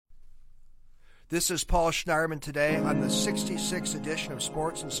This is Paul Schneiderman today on the 66th edition of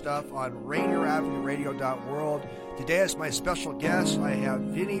Sports and Stuff on RainierAvenueRadio.world. Today as my special guest, I have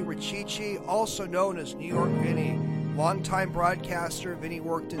Vinnie Richichi, also known as New York Vinnie. Longtime broadcaster. Vinnie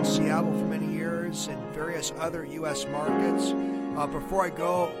worked in Seattle for many years and various other U.S. markets. Before I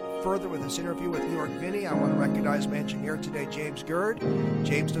go further with this interview with New York Vinnie, I want to recognize my engineer today, James Gerd.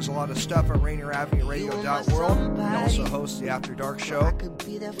 James does a lot of stuff on RainierAvenueRadio.world. He also hosts the After Dark show.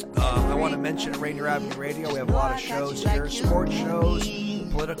 I want to mention Rainier Avenue Radio. We have a lot of shows here, sports shows,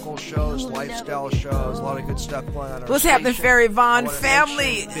 political shows, lifestyle shows, a lot of good stuff going on. What's happening, Fairy Vaughn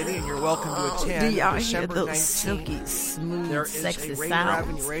family? Vinnie, and you're welcome to attend. Do y'all December hear those 19th. silky, smooth, There is sexy a Rainier sounds?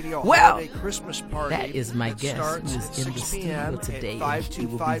 Avenue Radio Well, holiday Christmas party. that is my guest starts who at is in the 6 studio p.m. today. at He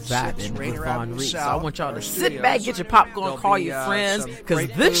will be 5256 vibing with Rainier Vaughn Avenue Reed. So I South, want y'all our to sit studios. back, get your popcorn, There'll call be, your friends, some because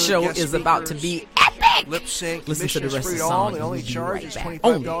great this food, show guest is about to speakers, be epic. lip sync, Listen to the admissions rest of free the all. song. The only and we'll be charge right is back. $25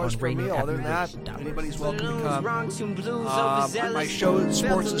 Only on per meal. Other than that, RainierAvenueRadio.world. anybody's welcome to come. My show,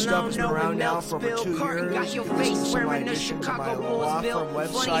 Sports and Stuff, has been around now for over 2 years. You can listen to some of my editions on my law firm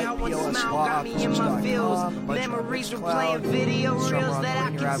website, PLSLawOffices.com, a bunch of Mixcloud, some are on the Rainier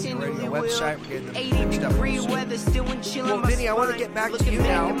Avenue Radio website. We're getting the next episode. Well, Vinnie, I want to get back to you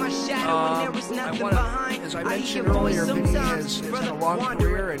now. I want to, as I mentioned earlier, Vinnie has had a long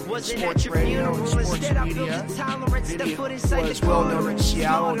career in sports radio and sports media. Vinnie was well known in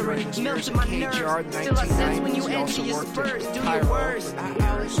Seattle during his years at KJR in the 1990s. He also worked at Cairo for many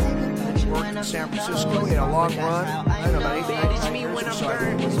years. He worked in San Francisco. He had a long run. I don't know, about 9 years or so. I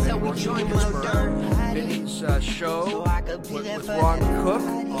think it was then working in Pittsburgh. Vinnie's show with Ron Cook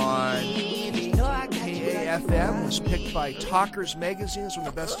on KAFM was picked by Talkers Magazine as one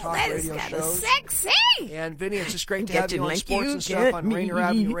of the best talk radio shows. Sexy. And Vinnie, it's just great to have you on like Sports you and Stuff on get Rainier me.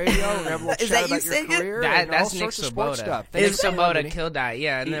 Avenue Radio. We're have a little Is chat that you about your singing? career and all That's Nick sorts of sports Swoboda. stuff. Nick Thanks for coming on, Swoboda, Vinnie. Kill Die,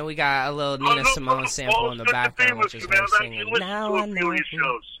 yeah. And then we got a little Nina Simone sample in the background, which is her singing. Now I know.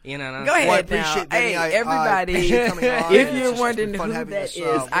 You know what I'm Go saying? Well, I ahead now. appreciate Vinnie. Hey, everybody, appreciate you coming on, if and you're it's wondering been fun who having that this,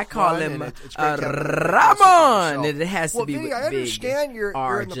 is, I call fun, him and it's great to have you Ramon, on. and it has to Well, be Vinnie, with I big understand you're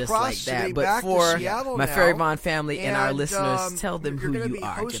R in the just like process of that. getting But back to for Seattle my now, Fairy Vaughn family and our and, listeners, tell them you're who gonna you be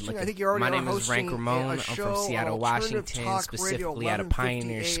are. Good hosting, I looking. think you already My are name is hosting Frank Ramon. a I'm show from Seattle, on Alternative Washington, Talk specifically Radio, out of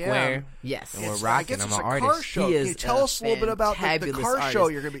Pioneer 11:50 Square. Yes. And we're I rocking. guess I'm it's an a car artist. show. He Can is you tell us a little bit about the fantabulous car artist. show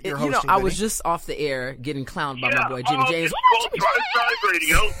you're hosting? You know, I was Vinnie? just off the air getting clowned by my boy Jimmy James. Drive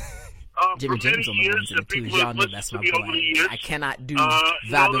radio. Jimmy James on the ones and the twos. Y'all know that's my boy. I cannot do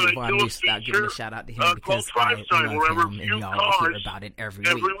vibing with Vaughn Reese without giving a shout out to him because I love him and y'all hear about it every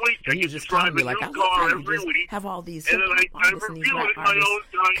week. And he was just telling me, like, I love how you just have all these artists and these rap artists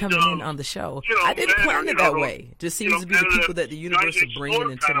coming in on the show. I didn't plan it that way. Just seems to be the people that the universe is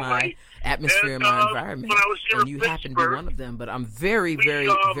bringing into my atmosphere and my environment. And you happen to be one of them. But I'm very, very,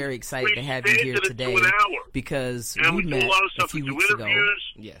 very excited to have you here today because we met a few weeks ago.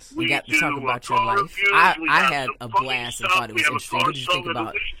 Yes. We got to talk about your life. I had a blast and thought it was interesting. What did you think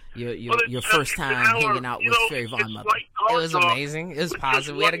about your first time hanging out with Fairy Vaughn Mother? It was amazing. It was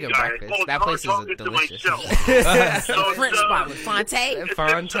positive. We had a good breakfast. That place is delicious. French spot with Fonte?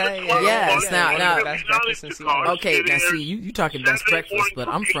 Fonte. Yes. Now, best breakfast in Seattle. okay, now see, you talking best breakfast, but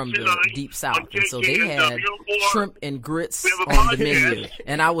I'm from the deep south, and so they had shrimp and grits on the menu,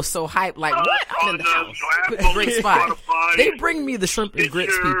 and I was so hyped, like, what? I'm in the house. Great spot. They bring me the shrimp and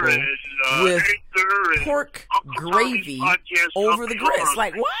grits, people, with pork gravy over the grits.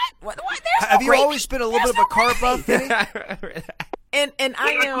 Like, what? There's Have no you gravy. always been a little bit of a car buff, Vinnie? And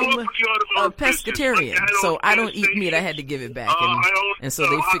I am a pescatarian, so I don't eat meat. I had to give it back, and so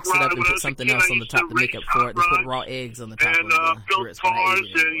they fixed it up and put something else on the top to make up for it. They put raw eggs on the top of the grits, but I ate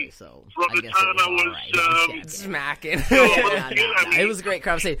it anyway, so I guess it was all right. Smacking. Nah. It was a great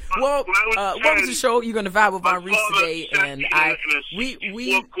conversation. Well, welcome to the show. You're going to vibe with Vaughn Reese today, and we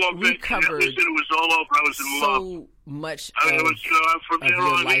covered so much of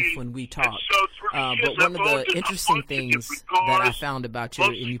your life when we talked. But one of the interesting things that I found about you,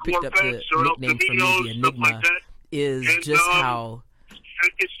 and you picked up the nickname from me, the Enigma, is just how,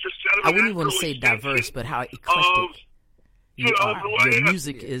 I wouldn't even want to say diverse, but how eclectic you are. Your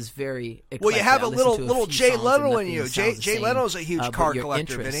music is very eclectic. Well, you have a little few Jay songs and Leno in nothing you. sounds the Jay same. Leno's a huge But car your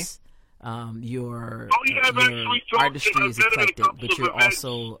collector, Vinnie. interests, your artistry is eclectic, but you're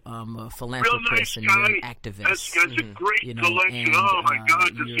also a philanthropist and you're an activist, you know, and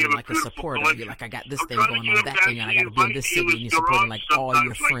you're like a supporter. You're like, I got this thing going on, that thing, and I got to be in this city, and you're supporting like all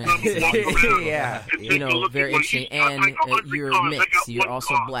your friends. Yeah. You know, very interesting. And you're mixed. You're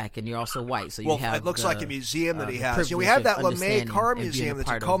also black and you're also white. So you have. It looks like a museum that he has. privilege We have of that LeMay understanding car and being museum, a the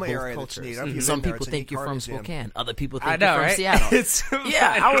part of Tacoma both area that's cultures. neat. Some people think you're from Spokane. Other people think I know, you're from right? Seattle.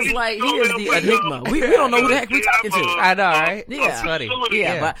 Yeah, I was like, is the enigma. We don't know who the heck we're talking to. I know, right? Yeah. That's funny.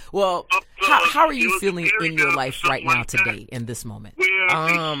 Yeah, but, well, how are you feeling in your life right now today, in this moment?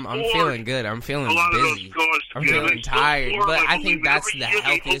 I'm feeling good. I'm feeling busy. I'm feeling tired. But I think that's the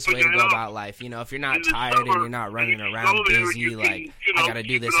healthiest way to go about life. You know, if you're not tired and you're not running around busy, like, I gotta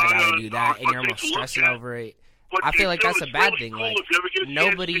do this, I gotta do that, and you're almost stressing over it, I feel like that's a bad thing. Like,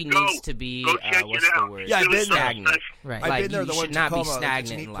 nobody needs to be, what's the word? Yeah, I've been Right. Stagnant. I've Like, been there, you should not be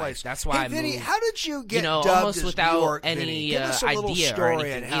stagnant in life. place. That's why I Vinnie, moved. how did you get dubbed almost as without New York any Vinnie? Give us a little idea or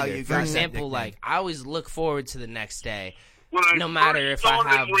story anything on how either. you For got example, that like, nickname. I always look forward to the next day. No matter if I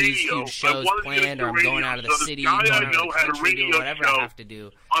have these huge shows planned or I'm going out of the city, going out of the country, doing whatever I have to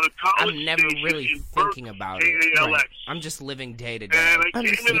do, I'm never really thinking about it. Right. I'm just living day to day.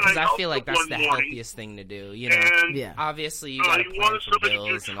 Because I feel like that's the healthiest thing to do, you know? Yeah. Obviously, you gotta plan for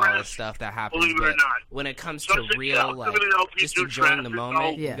bills and all this stuff that happens, but when it comes to real, like, just enjoying the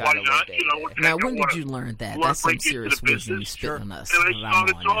moment, you gotta live day to day. Now, when did you learn that? That's some serious wisdom you spit on us.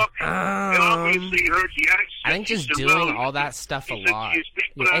 I think just doing all that stuff a lot.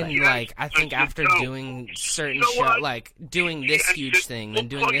 And, like, I think after doing certain like, doing this huge thing and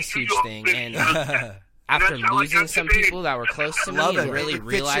doing this huge thing, and after losing some people that were close to me and really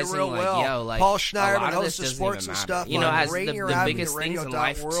realizing, like, yo, like, Paul a Schneiderman lot of this hosts the doesn't sports even and matter. stuff. You know, on as Rainier the Avenue biggest things in Radio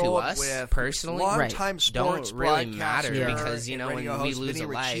life World to us, with personally, Longtime sports don't really broadcaster matter because, you know, and when radio we host lose Vinnie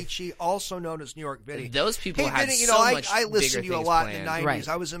a life, Richichi, also known as New York Vinnie. those people Hey, had Vinnie, you so know, much I listened to you a bigger lot things in the planned. 90s. Right.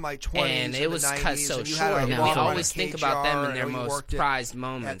 I was in my 20s And it was in the 90s, cut so and you had short, a and we long run always at think about them in KJR, their you most worked at prized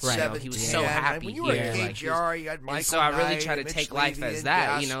moments. at You know, he was so 7 happy when you were here. at Like, KJR, you had Michael and so I really Knight try to and take Mitch life Levy as and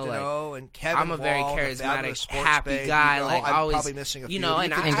that, you know, Gastineau like, and Kevin I'm a very Wall, the charismatic, fabulous sports happy babe, guy. you know, Like, I'm always, probably missing a few. you know,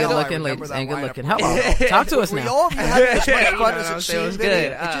 and And I good don't looking, remember ladies. that And good lineup. looking. Hello. Talk to us We now. all had as much fun No, as no, it so it was seemed.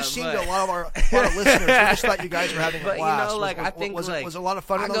 good. It just seemed But- to a lot of our listeners. We just thought you guys were having a But, you blast. know, like, I think, was like, it a lot of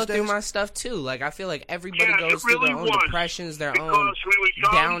fun I in go those through days? my stuff too. Like, I feel like everybody Yeah, goes it through their really own was. depressions, their Because own we were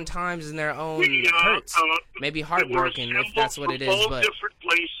young, down times, and their own hurts. Maybe heartbroken, if that's what it is. But different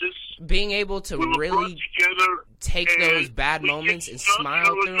places. being able to We were brought really together, take and those bad we moments did and stuff. smile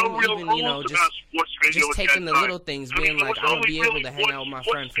There was through no them, real even, you know, rules just about sports radio at taking that the time. little things, I mean, being it like, was I'm gonna only be able really to hang out with my sports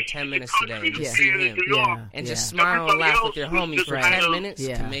friend for 10 minutes in the today and just country see and in him. New York. And just Yeah. smile and Everybody laugh else with your was homie just for kind 10 of, minutes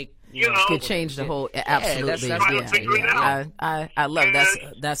Yeah. to make, you know, Could change the whole. Absolutely, that's trying to figure it out. I love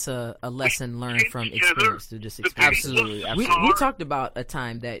that's a lesson learned from experience through this experience. Absolutely, We talked about a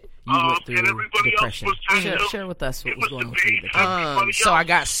time that you went through and everybody else depression. was kind of- Share with us what it was was going on the with you. big- at the time. So I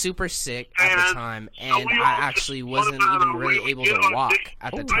got super sick at the And time, so and we I all actually just wasn't wanted even to really really able get to on walk Dick.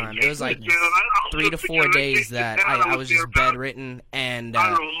 at the Oh, time. It was like man, I 3 to was 4 thinking days they that get down, I was just there bedridden, and about, I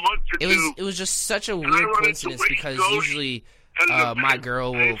don't know, a month or two. it was just such a I weird run into coincidence West because Coast, usually and my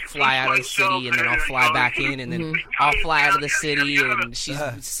girl will fly out of the city, and then I'll fly back in, and then I'll fly out of the city, and she's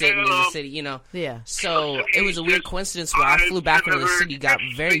sitting in the city, you know. Yeah. So it was a weird coincidence where I flew back into the city, got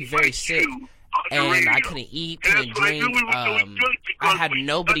very, very sick, and I couldn't eat, couldn't drink. I had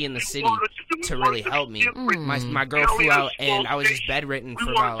nobody in the city to really help me. My girl flew out, and I was just bedridden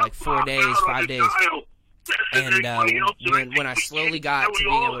for about like 4 days, 5 days. And when I slowly got to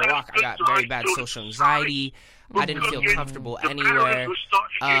being able to walk, I got very bad social anxiety. I didn't feel comfortable anywhere.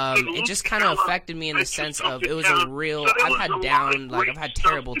 It just kind of affected me in the sense of it was a real. I've had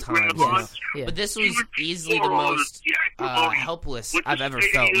terrible times, you know? Yeah. But this was easily the most helpless I've ever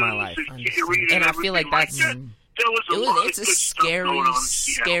felt in my life, and I feel like that's. It's a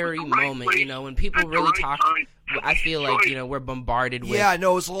scary moment, you know, when people really talk. I feel like, you know, we're bombarded with it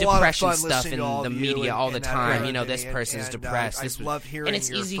was a lot of depression fun stuff listening in to all the of you media all the and that time. era, You know, this Vinnie, person's and, depressed. I love hearing and it's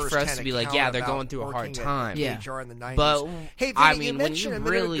your easy for us first-hand to be like, account yeah, they're about going through a hard working at time. Yeah. KJR in the 90s. But hey, Vinnie, I mean, when mentioned you a minute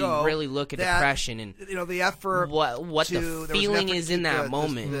really, ago really look at that, depression and you know, the effort what to, the there was an feeling effort is to in keep that the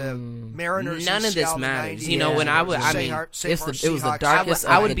moment, Mariners none of this in the matters. 90s, You know, when it was the darkest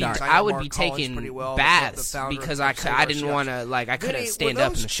I of would the be dark. I would Mark be Collins taking pretty well, baths the founder because of I didn't Seahawks. want to, like, I couldn't Vinnie, stand were up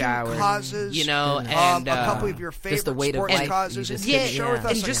in those the two shower, causes, you know, and a couple of your favorite just the weight of sports life, causes. you And just you couldn't- share with yeah.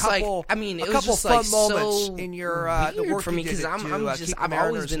 us And just a couple, like, I mean, it a was couple just fun like moments so in your the weird work for me you did because I'm to just keep the I've Mariners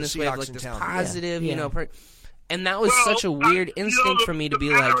always been and this way of Seahawks like in this town. positive, Yeah. you know. And that was such a weird instinct for me to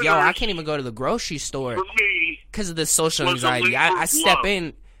be like, yo, I can't even go to the grocery store For me, because of this social was a anxiety. labor I of step love.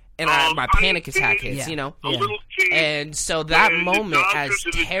 in and my I panic attack hits, Yeah. you know. a little kid, And so that when the moment, as doctors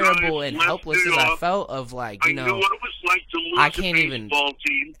and the terrible guys and left helpless New as I York, felt, of like, you I knew know, what it was like to lose I can't a even- baseball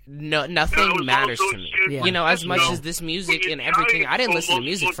team. no, And I nothing was matters also to me. a kid Yeah. You know, as much you know, as this music when and you everything, giant I didn't listen to almost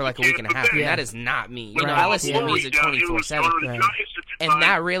music for like a week and a half, looked and at that the is not me. You Right. know, I listen to Yeah. music It was 24/7. one of the Right. Giants at the And time.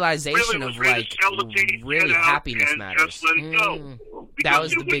 that realization Really of was ready like to tell the team, really get out happiness and matters. just let it go. That Because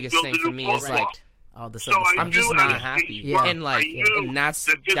was it the biggest built thing a for new me. Is ballpark. like all this So other stuff. I'm just not happy. Yeah. And like, and that's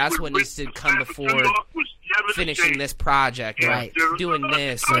what needs to come before finishing this project, Right. doing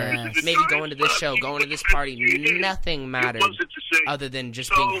this, or Yes. maybe going to this show, going to this party. Nothing mattered other than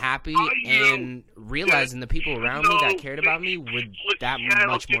just being happy and realizing the people around me that cared about me were that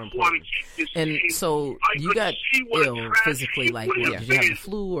much more important. And so you got ill physically, like, what, did you have the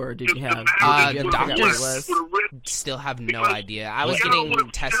flu, or did you have... Doctors still have no idea. I was getting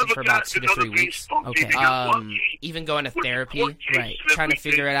tested for about 2 to 3 weeks. Okay. Even going to therapy, Right. trying to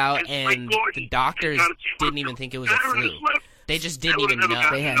figure it out, and the doctors didn't even think it was a flu. They just didn't even know.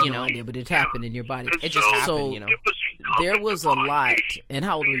 They had no idea, but it happened in your body. It just happened, So there was a lot. And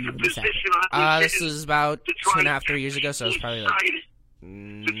how old were you when this happened? This was about 2.5, 3 years ago, so it was probably like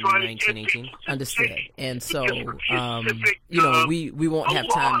 19, 18. Understood. And so, we won't have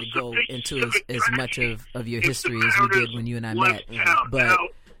time to go into as much of your history as we did when you and I met, but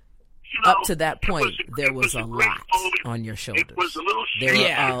up to that point, there was a lot on your shoulders. There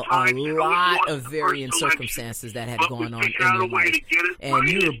were a lot of varying circumstances that had gone on in your life. And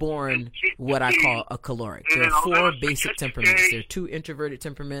you were born what I call a caloric. There are 4 basic temperaments. There are 2 introverted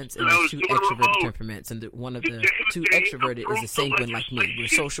temperaments and there are 2 extroverted temperaments. And one of the 2 extroverted is a sanguine like me. We're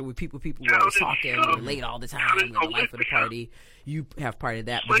social with people. We're always talking. We're late all the time. We're the life of the party. You have part of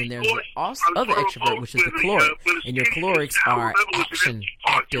that, but then there's the other extrovert, which is the caloric. And your calorics are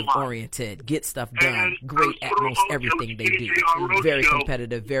active oriented, get stuff done, great at most everything they do. Very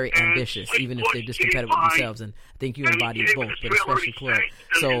competitive, very ambitious, even if they're just competitive with themselves. And I think you embody both, but especially caloric.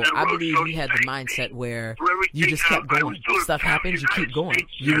 So I believe you had the mindset where you just kept going. Stuff happens, you keep going.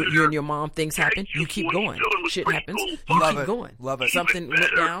 You and your mom, things happen, you keep going. Shit happens, you keep going. Love it. Something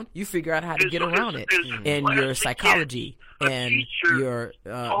went down, you figure out how to get around it. And your psychology and your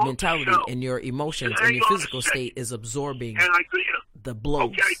mentality and your emotions and your physical state is absorbing the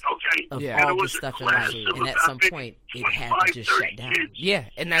blows of all this stuff in life. And at some point, it had to just shut down. Yeah,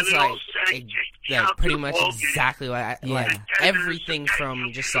 and that's like pretty much exactly like everything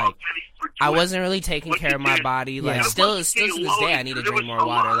from just like I wasn't really taking care of my body. Like still to this day, I need to drink more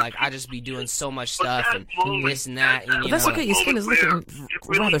water. Like I just be doing so much stuff and this and that. And, But that's okay. Your skin is looking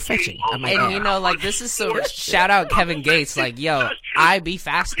rather fetching. And like this is so. Shout out Kevin Gates. Like yo, I be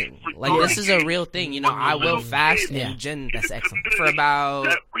fasting. Like this is a real thing. I will fast and that's excellent. for about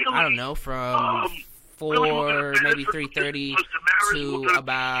I don't know from 4 maybe 3:30 to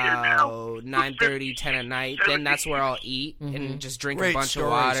about 9:30, 10 at night. Then that's where I'll eat and just drink Great a bunch stories.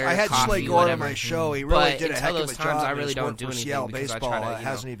 of water. I had coffee, Slade Gore on whatever. my show. He really But did a heck until of a those job. times, I in really his don't work do for anything Seattle because baseball, I try to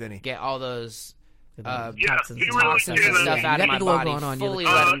hasn't he, Vinnie? get all those toxins and toxins and stuff out of my body, fully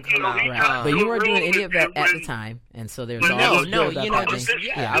let them come out. Right. But you weren't doing any of that at the time, and so there's all this build-up happening.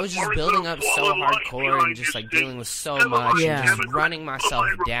 I was just building up so hardcore and just like dealing with so much and just running myself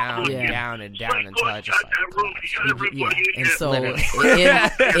down and down and down until I just like collapsed. And so in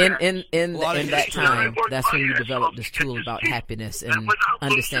that time, that's when you developed this tool about happiness and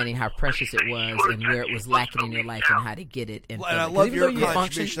understanding how precious it was and where it was lacking in your life and how to get it. And I love your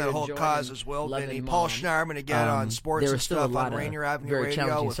contribution to that whole cause as well, Vinnie. Paul Schnarman again on sports and stuff on Rainier Avenue very Radio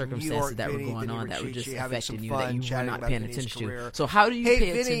challenging with circumstances York that were Vinnie, going on Vinnie that were just Richichi, having affecting some you fun, that you were chatting not about paying Vinnie's attention career. to. So how do you pay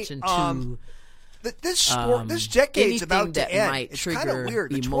Vinnie, attention to this decade's about to end. Might it's kind of trigger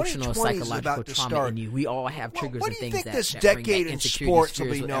weird. The emotional, 2020s is psychological about to trauma start. in you? We all have triggers What and do you things think that this bring back decade in insecurities, sports will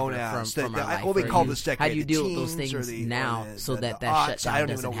fears, be known whatever as? from our life. What we call this decade? How do you deal with those teens things now so that aughts? shutdown I don't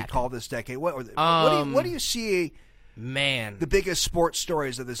even doesn't know what we happen? call this decade. What do you see? Man, the biggest sports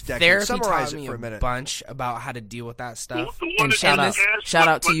stories of this decade. Therapy Summarize taught me it for a minute. a bunch about how to deal with that stuff. And shout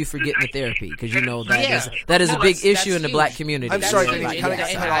out to you for getting the therapy because you know that is a big issue in the black community. I'm sorry, I kind of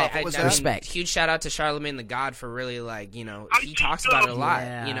got cut off. What was that? Respect. Huge shout out to Charlamagne the God for really he talks about it a lot.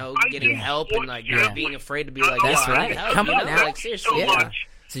 Getting help and being afraid to be like, that's right. Help, Come on now. Like seriously,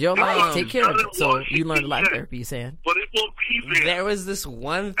 So your life, take care of it. So you learned a lot of therapy, you're saying? There was this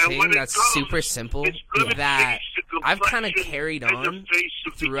one thing that's super simple that I've kind of carried on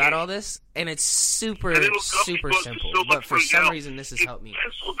throughout all this, and it's super, super simple. But for some reason, this has helped me.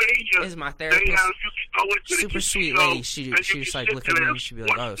 Is my therapist, super sweet lady. She just like look at me and she'd be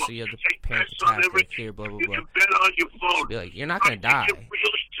like, "Oh, so you have the panic attack, here, blah blah blah." She'd be like, "You're not gonna die."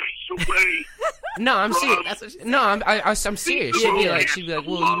 No, I'm serious. I'm serious. She'd be like,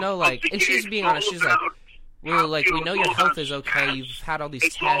 well, and she's being honest. She's like, well, we know your health is okay. You've had all these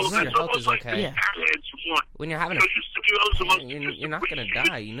tests. Your health is okay. Yeah. When you're having you're not gonna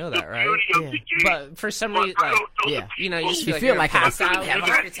die. You know that, right? Yeah. But for some reason, you just feel like you're passed out.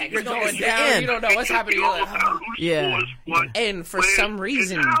 You're going down. You don't know what's happening. You're like, yeah. And for some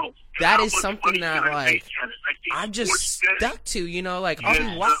reason, that is something that I'm just stuck to, like, I'll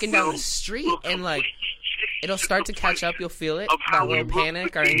be walking down the street and, like, it'll start to catch up. You'll feel it, that little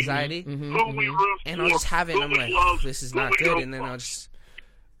panic or anxiety. And I'll just have it, and I'm like, oh, this is not good. And then I'll just...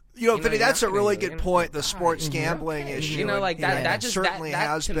 Vinny, that's a really good point. The sports gambling issue, that certainly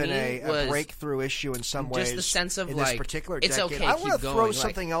has been a breakthrough issue in some ways. Just the sense of in like, this particular it's decade. okay. I want to throw going.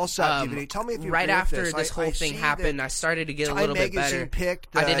 something else out, Vinny. Tell me if you right agree after with this whole thing happened, I started to get a little bit better.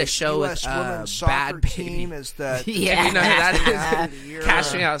 I did a show with Bad team as the that is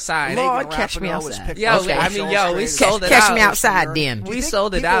Cash Me Outside. Lord, Catch Me Outside. We sold it out. Catch Me Outside. Then we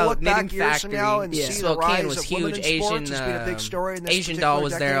sold it out. Knitting Factory. Spokane was huge. Asian doll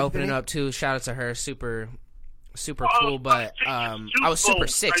was there opening up too. Shout out to her, super cool, but I was super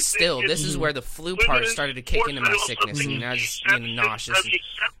sick still. This is where the flu part started to kick into my sickness, and I was just getting nauseous.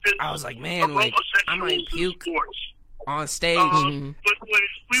 I was like, man, like, I might puke on stage.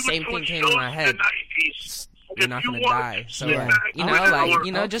 Same thing came in my head. You're not gonna die. So,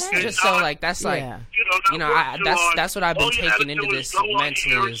 just so, like, that's like, that's what I've been taking into this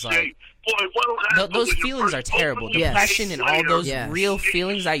mentally is like, those feelings are terrible. Depression and all those real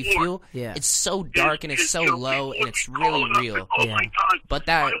feelings that you feel, it's so dark and it's so low and it's really real. But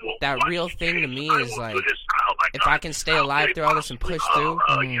that real thing to me is like, if I can stay alive through all this and push through,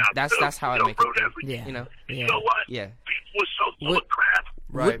 that's how I make it.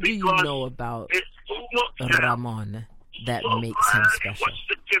 What do you know about Ramon that makes him special?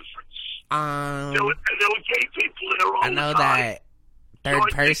 I know that third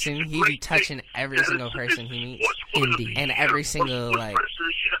person, he be touching every single person he meets. Indeed. And every single, like,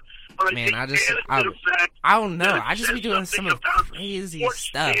 man, I don't know. I just be doing some of the crazy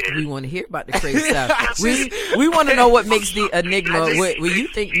stuff. We want to hear about the crazy stuff. We want to know what makes the enigma, what you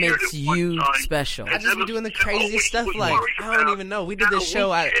think makes you special. I just be doing the crazy stuff, like, I don't even know. We did this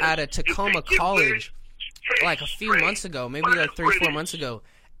show at a Tacoma college, like, a few months ago, maybe like 3-4 months ago.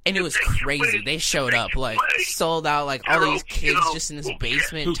 And it was crazy. They showed up, like, sold out, like, all these kids just in this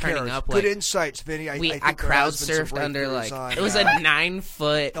basement turning up. Like, good insights, Vinny. I crowd surfed under, like, it was a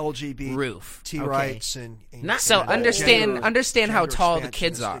 9-foot LGBT roof. Rights and so understand how tall the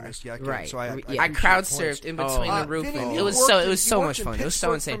kids are. Right. So I crowd surfed in between the roof. And it was so much fun. It was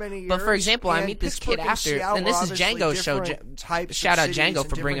so insane. But for example, I meet this kid after, and this is Django's show. Shout out Django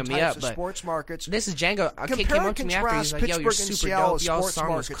for bringing me up. But this is Django. A kid came up to me after. He's like, "Yo, you're super dope. Y'all's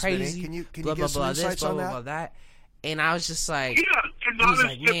song was crazy." Can you blah blah blah this, blah blah that. And I was just like, he was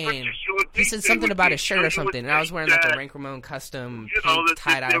like, man, he said something about a shirt or something, and I was wearing like a Rank Ramon custom pink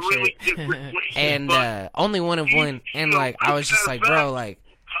tie-dye shirt, and only one of one, and like I was just like, bro, like,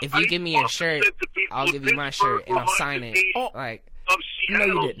 if you give me a shirt, I'll give you my shirt and I'll sign it. Like, no,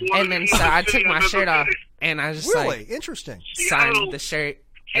 you didn't. And then so I took my shirt off, and I was just like, interesting, signed the shirt.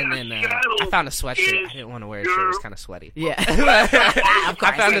 And then I found a sweatshirt. I didn't want to wear a shirt. It was kind of sweaty. Yeah. I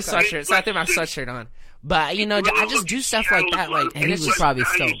found a sweatshirt, so I threw my sweatshirt on. But, I just do stuff like that. Like, and he was probably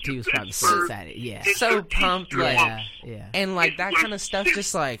stoked. He was probably so excited. Yeah. So pumped. Like, yeah. And, like, that kind of stuff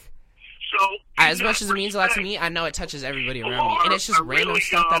just, like, as much as it means a lot to me, I know it touches everybody around me. And it's just random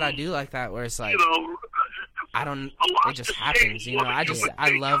stuff that I do like that where it's like, it just happens, I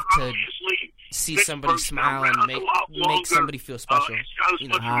love to see somebody smile and make somebody feel special.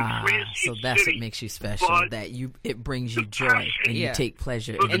 So that's what makes you special. That it brings you joy and you take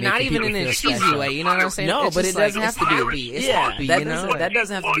pleasure, and not even in a cheesy way. You know what I'm saying? No, but it doesn't have to be. It's happy. That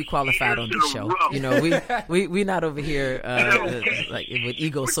doesn't have to be qualified on this show. We're not over here like with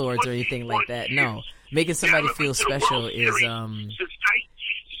ego swords or anything like that. No, making somebody feel special is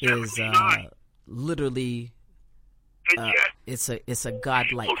literally. It's a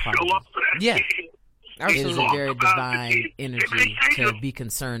godlike quality. Yeah, absolutely. It is a very divine energy to be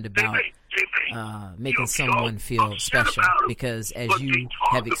concerned about making someone feel special, because as you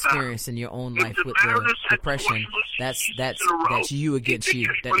have experienced in your own life with the depression, that's you against you.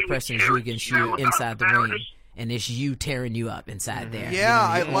 That depression is you against you inside the ring. And it's you tearing you up inside there.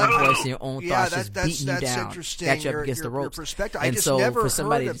 Yeah, your own voice and your own thoughts just beating you down, got you up against the ropes. And so for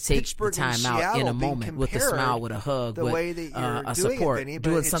somebody to take the time out in a moment with a smile, with a hug, with a support,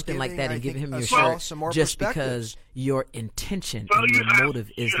 doing something like that and giving him your shirt just because your intention and your motive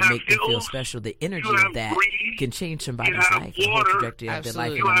is to make them feel special, the energy of that can change somebody's life, the whole trajectory of their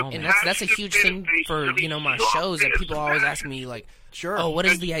life in a moment. And that's a huge thing for, my shows, that people always ask me, like, sure. Oh, what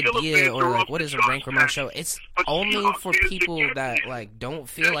is the idea, or like, what is a Rank Ramon show? It's only for people that like don't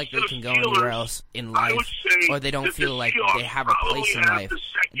feel like they can go anywhere else in life, or they don't feel like they have a place in life.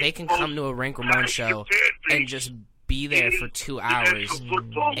 They can come to a Rank Ramon show and just be there for 2 hours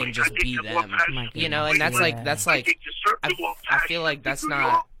and just be them, and that's like I feel like that's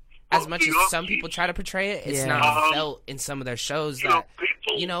not as much as some people try to portray it, it's not felt in some of their shows that,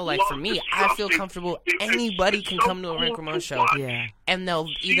 like for me, I feel comfortable. Anybody can come to a Rick Ramone show, and they'll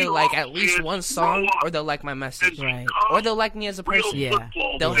either like at least one song, or they'll like my message, or they'll like me as a person.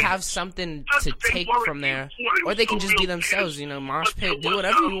 They'll have something to take from there, or they can just be themselves. Mosh pit, do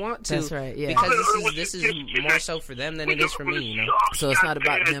whatever you want to. That's right. Yeah. Because this is more so for them than it is for me. So it's not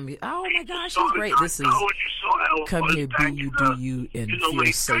about them. Oh my gosh, she's great. This is come here, be you, do you, and feel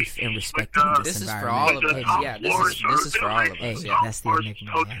safe and respected in this environment. Is for all of us. Yeah, this is for all of us. Yeah, that's the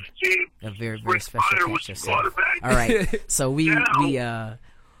enigma. A very, very special catch yourself. All right, so we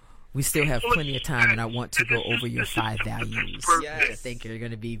still have plenty of time, and I want to go over your 5 values. Yes. I think you're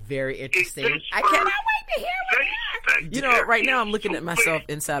going to be very interesting. I cannot wait to hear what you are. Right now I'm looking at myself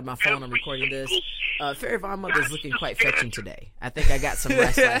inside my phone. I'm recording this. Fairy Von Mother's looking quite fetching today. I think I got some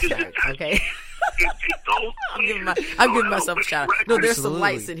rest last night. Okay. I'm giving myself a shout out. No, there's some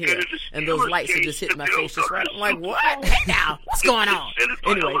lights in here, and those lights are just hitting my face just right. I'm like, what? Hey now, what's going on?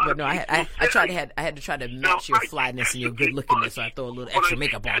 Anyway, but no, I had to try to match your flyness and your good lookingness, so I throw a little extra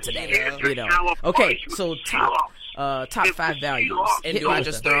makeup on today. Okay, so top 5 values. And do I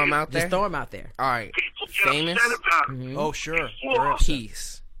just throw them out there? Just throw them out there. All right. Famous. Mm-hmm. Oh, sure.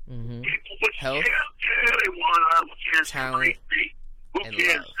 Peace. Mm-hmm. Health. Talent. And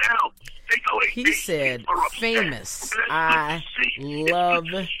love. He said, famous. I love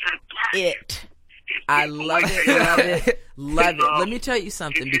it. I love it, love it, love it. Let me tell you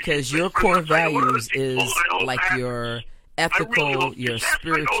something, because your core values is like your ethical, your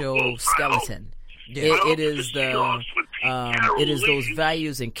spiritual skeleton. It is those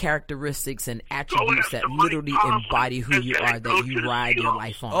values and characteristics and attributes that literally embody who you are, that you ride your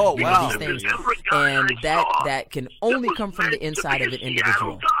life on. Oh, wow. These things. And that can only come from the inside of an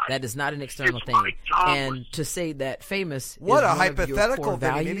individual. That is not an external thing. And to say that famous what is a one hypothetical of your core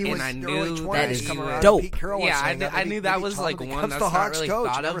values, maybe and I knew that is dope. I knew that was like one that's not really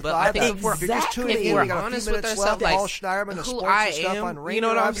thought of, but I think if we're honest with ourselves, like who I am, you know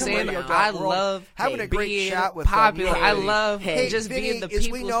what I'm saying? I love having a great chat with popular. I love Hey, just Vinnie, being the as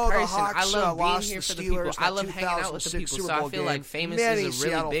we people's know, the person. Hawks, I love being lost here the for the people. Steelers, I love hanging out with the 2006 people. Super So I Bowl feel game. like famous Many is a really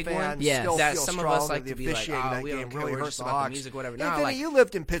Seattle big one. fans Yeah. still That feel some of us strong like that to the be like, officiating oh, that we game don't care. really We're hurt just the about the Hawks. music, whatever. Hey, No, Vinnie, like, you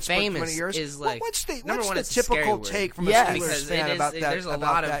lived in Pittsburgh for 20 famous years. is like What's the number one, it's a typical scary word. take from a Yes. Steelers Because fan about that? there's a about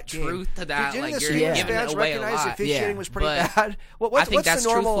lot of that game? truth to that. Didn't Like the you're Steelers giving fans away a recognize the lot. officiating was pretty But bad? I What's think the that's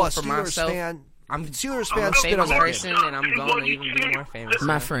normal truthful for Steelers myself. fan? Steelers I'm a fans spit on famous that person, game. and I'm going to even be more famous.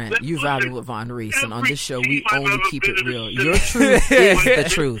 My friend, you vibing with Von Reese, and on this show, we only keep it real. Your truth is the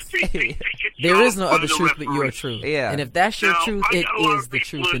truth. There is no other truth but your truth. Yeah. And if that's your truth, it is the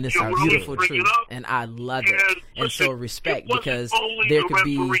truth, and it's a beautiful truth, and I love it. And so respect, because there could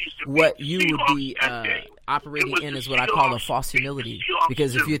be what you would be operating in is what I call a false humility.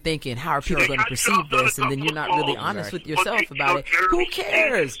 Because if you're thinking, how are people going to perceive this, and then you're not really honest with yourself about it, who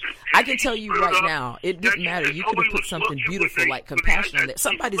cares? I can tell you right now, it didn't matter. You could have put something beautiful like compassion on it.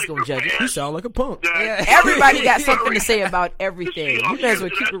 Somebody's going to judge it. You sound like a punk. Everybody got something to say about everything. You may as well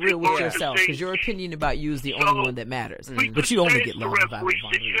keep it real with yourself, because your opinion about you is the only one that matters. But you only get love about Von Reese.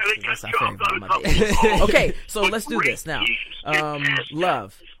 That's our favorite Monday. Okay, so let's do this now.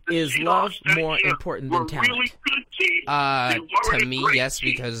 Love. Is love more important than talent? To me, yes,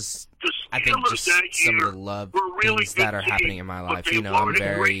 because I think just some of the love things that are happening in my life. You know, I'm a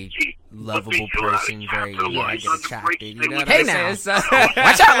very lovable person, very, I get attracted. You know what Hey I'm now. saying? So,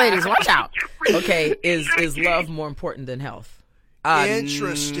 Watch out, ladies. Watch out. Okay, is love more important than health?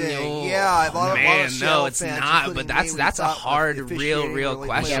 Interesting. No. Yeah, a lot of Seattle it's fans, not. including But me, that's we a thought hard, the real officiating really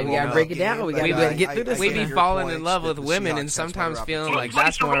question. played We gotta well break it game, down. We but gotta get through this. We be your falling points in love with that the women Seahawks and sometimes fans feeling were like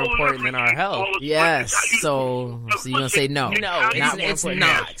that's more important than our health. Yes. So you're gonna say no? No, it's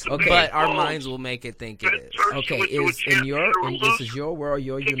not. Okay. But our minds will make it think it is. Okay. Is and this is your world,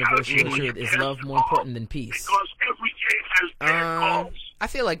 your universe, your truth. Is love more important than peace? I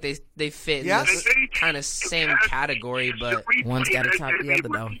feel like they fit in this kind of same category, but One's got to top the other,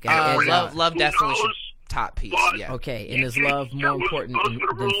 though. Gotta edge out. love definitely should top piece. Yeah. Okay, and is love more important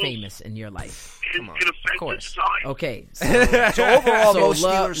than famous in your life? Come on, of course. Okay, So overall, So most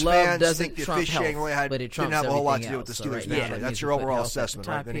love Steelers fans doesn't think the trump officiating health, really but it didn't trumps have a whole lot to everything do with the else. So Steelers right fans. now, that That's means your we put overall health at the assessment,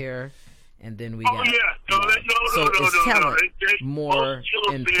 right, top Vinnie? here, and then we got love. So is talent more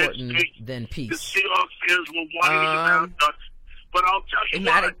important than peace? But I'll tell you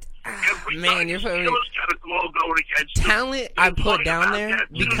what, Man, you're putting talent I put down there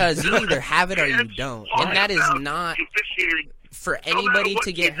because you either have it or you don't, and that is not for anybody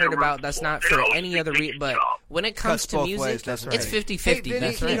to get hurt about. That's not for any other reason. But when it comes to music, it's 50-50.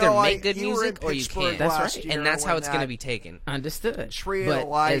 Vinnie, You can either make good music or you can't. That's right. And that's how it's going to be taken. Understood.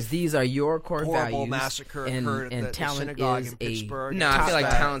 But as these are your core values, massacre and talent is a no, I feel like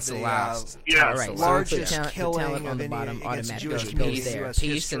talent's the last. Right. Largest killing on the bottom automatically goes there.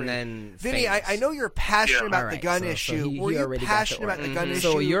 Peace and then Vinnie, I know you're passionate about the gun issue. Were you passionate about the gun issue?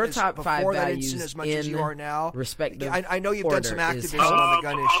 So your top 5 before that values incident as much as you are now? Respective. I know you've done some activism on the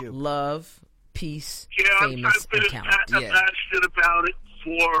gun issue. Love, peace, famous, and talent. I've been passionate about it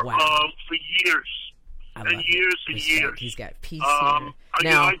for years. And years. He's got peace here.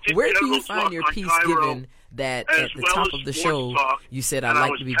 Now, where do you find your peace given that at the top of the show you said, I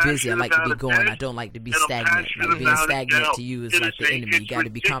like to be busy, I like to be going, I don't like to be stagnant. Like being stagnant to you is like the enemy. You got to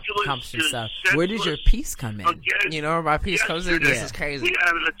be accomplishing stuff. Where does your peace come in? You know where my peace comes in? This is crazy.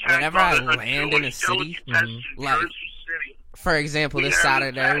 Whenever I land in a city, like, for example, this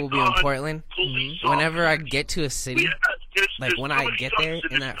Saturday we'll be in Portland. Whenever I get to a city, like when I get there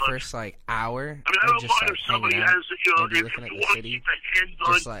in that first like hour, I'm just like hanging out, maybe looking at the city,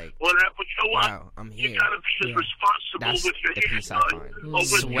 just like, wow, I'm here. That's the peace I find. I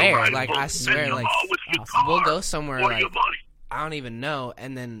swear, like we'll go somewhere like I don't even know,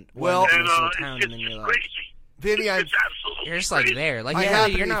 and then we'll in this little town, and then you're like, Vinnie, you're just like there, like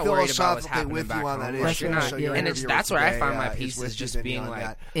you're not worried about what's happening back home. And that's where I find my peace is just being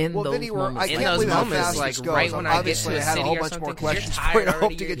like in those moments, like right when I get to a city or something, because you're tired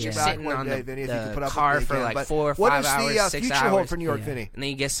already, you're sitting on the car for like 4 or 5 hours, 6 hours, for New York, Vinnie? And then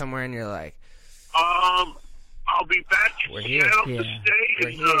you get somewhere and you're like, I'll be back. We're here. We're here.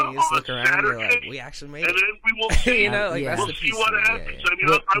 You just look around and you're like, we actually made it. And then we will see. That's the piece. What happens.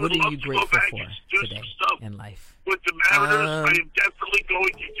 What are you grateful for today in life? With the Mariners, I am definitely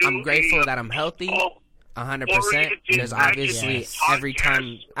going to do. I'm grateful that I'm healthy. 100%, because obviously every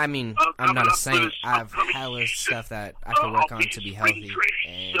time, I mean, I'm not a saint. I have hella stuff that I can work on to be healthy,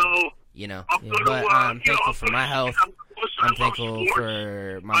 and but I'm thankful for my health. I'm thankful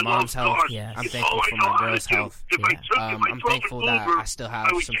for my mom's health. I'm thankful for my girl's health. I'm thankful that I still have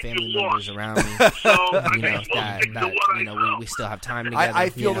some family members around me. We still have time together. I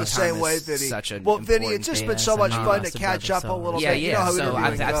feel the same way, Vinnie. Well, Vinnie, it's just been so much fun to catch up a little bit. You know how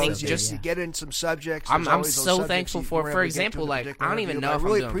I think just get in some subjects. I'm so thankful for example, like I don't even know if I'm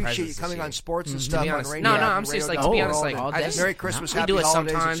doing presents. I really appreciate you coming on sports and stuff on radio. No, I'm just like, to be honest, like Merry Christmas, we do it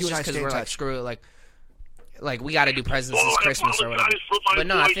sometimes just because we're like, screw it, like we got to do presents this Christmas or whatever. But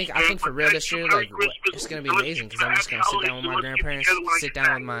no, I think for real this year, like it's gonna be amazing because I'm just gonna sit down with my grandparents, sit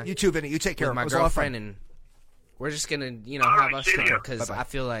down with my you too, Vinnie. You take care of my girlfriend, and we're just gonna have us fun because I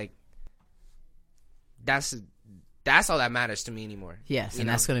feel like that's all that matters to me anymore. Yes, and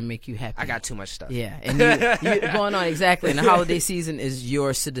that's gonna make you happy. I got too much stuff. Yeah, and you're going on exactly. And the holiday season is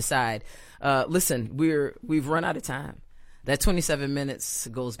yours to decide. Listen, we've run out of time. That 27 minutes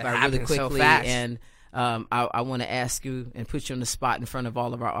goes by really quickly, so fast. And I want to ask you and put you on the spot in front of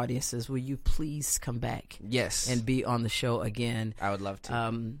all of our audiences. Will you please come back? Yes. And be on the show again? I would love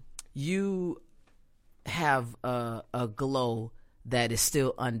to. You have a glow that is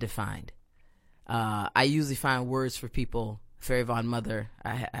still undefined. I usually find words for people. Fairy Von Mother,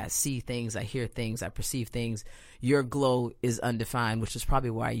 I see things, I hear things, I perceive things. Your glow is undefined, which is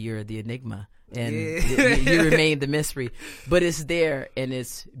probably why you're the enigma. And you remain the mystery, but it's there and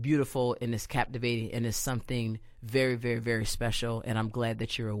it's beautiful and it's captivating and it's something very, very, very special. And I'm glad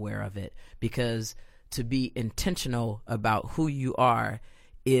that you're aware of it, because to be intentional about who you are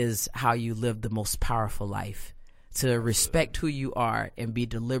is how you live the most powerful life. To respect who you are and be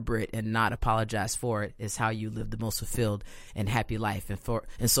deliberate and not apologize for it is how you live the most fulfilled and happy life.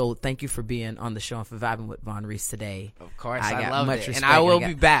 And so thank you for being on the show and for vibing with Von Reese today. Of course, I love it. And I will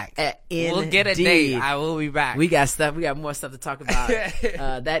be back. We'll get a date. I will be back. We got more stuff to talk about.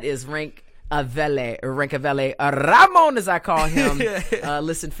 That is Rankavele Ramon, as I call him.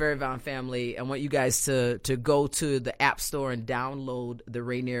 Listen, Fairy Von family, I want you guys to go to the App Store and download the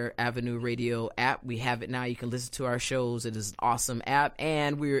Rainier Avenue Radio app. We have it now. You can listen to our shows. It is an awesome app,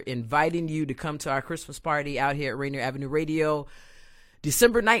 and we're inviting you to come to our Christmas party out here at Rainier Avenue Radio,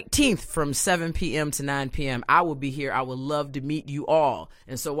 December 19th from 7 p.m. to 9 p.m. I will be here. I would love to meet you all.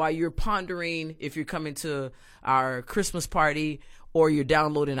 And so while you're pondering if you're coming to our Christmas party or you're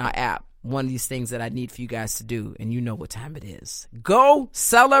downloading our app, one of these things that I need for you guys to do, and you know what time it is. Go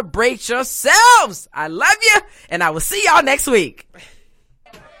celebrate yourselves. I love you, and I will see y'all next week.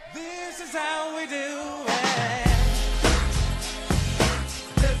 This is how we do.